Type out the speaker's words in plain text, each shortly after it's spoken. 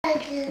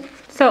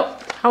So,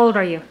 how old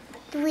are you?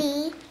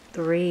 3.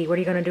 3. What are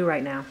you going to do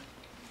right now?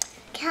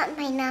 Count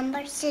my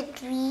numbers to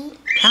 3.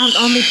 Count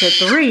only to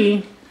 3?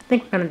 I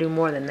think we're going to do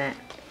more than that.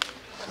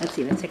 Let's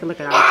see. Let's take a look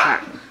at our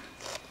chart.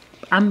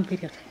 I'm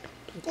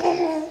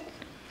videotaping.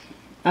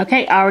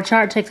 Okay, our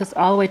chart takes us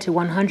all the way to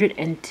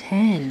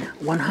 110.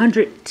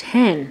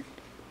 110.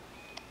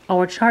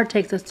 Our chart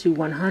takes us to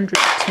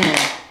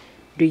 110.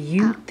 Do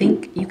you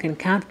think you can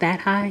count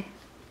that high?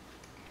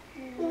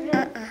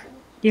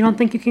 You don't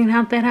think you can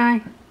count that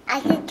high? I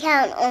can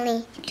count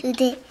only to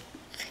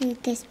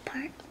this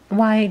part.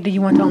 Why do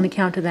you want to only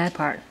count to that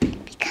part?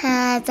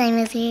 Because I'm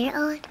a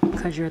 3-year-old.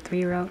 Because you're a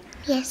 3-year-old?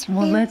 Yes,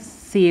 Well, ma'am. let's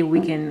see if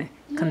we can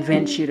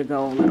convince you to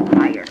go a little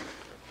higher.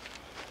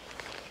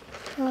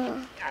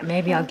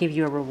 Maybe I'll give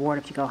you a reward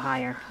if you go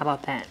higher. How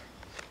about that?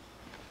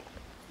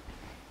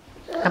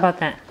 How about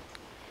that?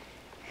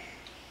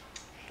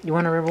 You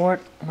want a reward?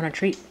 Want a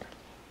treat?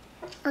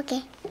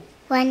 Okay.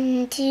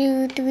 1,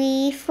 2,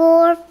 3,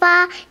 4,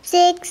 5,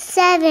 6,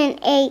 7,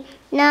 8,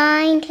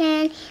 9,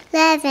 10,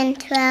 11,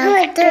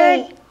 12,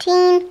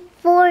 13,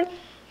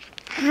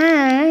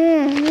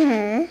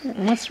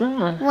 14. What's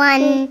wrong?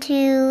 1,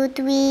 2,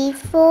 3,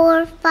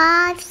 4,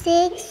 5,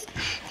 6,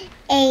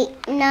 8,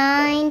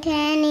 9,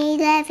 10,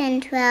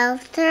 11,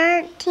 12,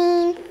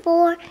 13,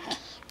 14,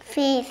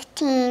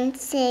 15,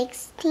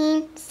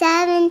 16,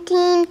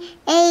 17,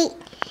 18,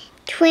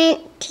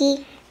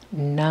 20.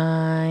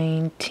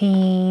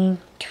 19.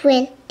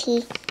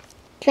 20,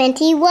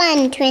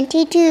 21,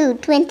 22,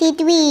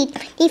 23,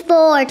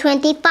 24,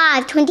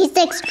 25,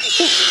 26.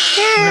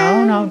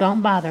 No,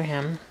 don't bother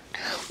him.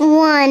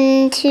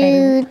 1,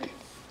 2,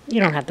 You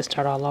don't have to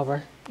start all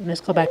over.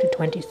 Let's go back to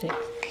 26.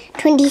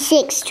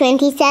 26,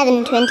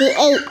 27,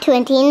 28,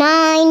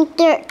 29,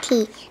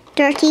 30,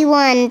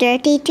 31,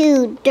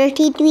 32,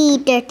 33,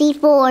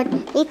 34,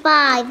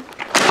 35.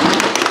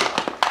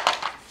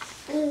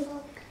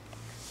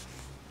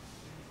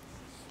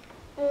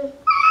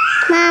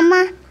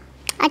 Mama,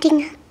 I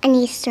think I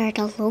need to start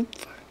all over.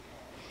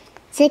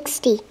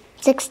 60,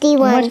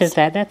 61. What is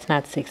that? That's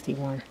not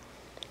 61.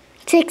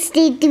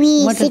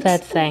 63. What does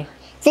that say?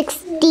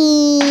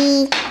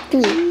 63.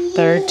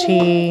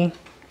 30.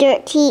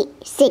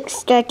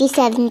 36,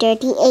 37,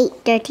 38,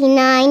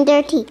 39,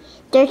 30,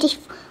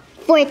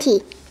 40,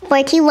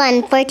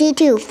 41,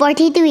 42,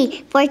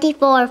 43,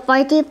 44,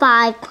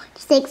 45,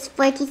 46,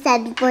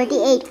 47,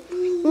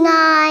 48,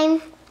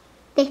 9,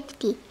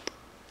 50.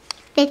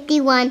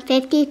 51,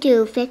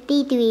 52,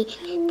 53,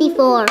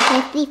 54,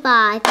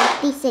 55,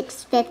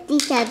 56,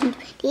 57,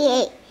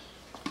 58,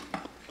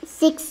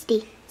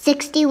 60,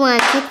 61,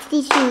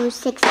 62,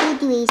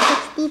 63,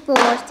 64,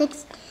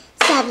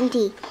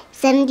 70,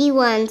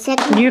 71,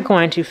 72. You're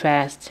going too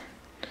fast.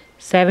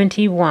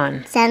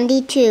 71.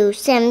 72,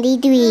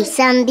 73,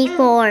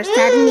 74,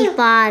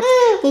 75,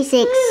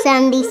 76,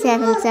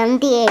 77,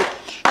 78,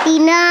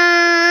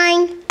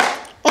 89,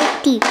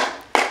 80,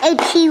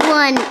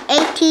 81,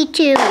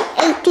 82,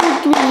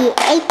 83,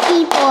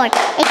 84,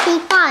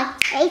 85,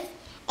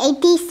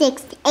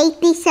 86,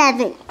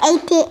 87,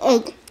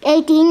 88,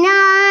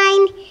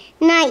 89,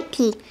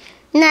 90,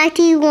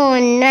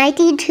 91,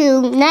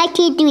 92,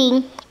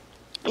 93,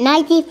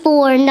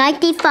 94,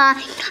 95,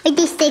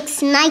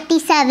 96,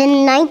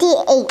 97,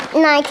 98,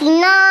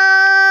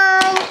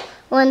 99,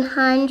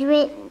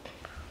 100,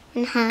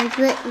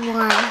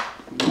 101.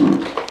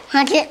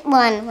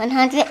 101,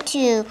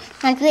 102,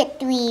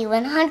 103,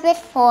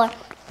 104.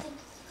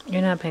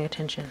 You're not paying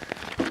attention.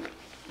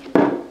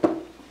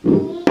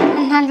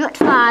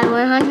 105,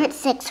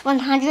 106,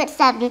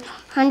 107,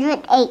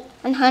 108,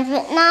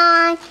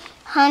 109,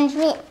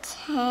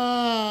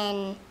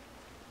 110.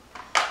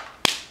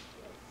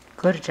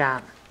 Good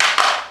job.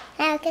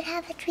 Now I can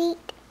have a treat.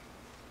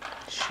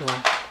 Sure.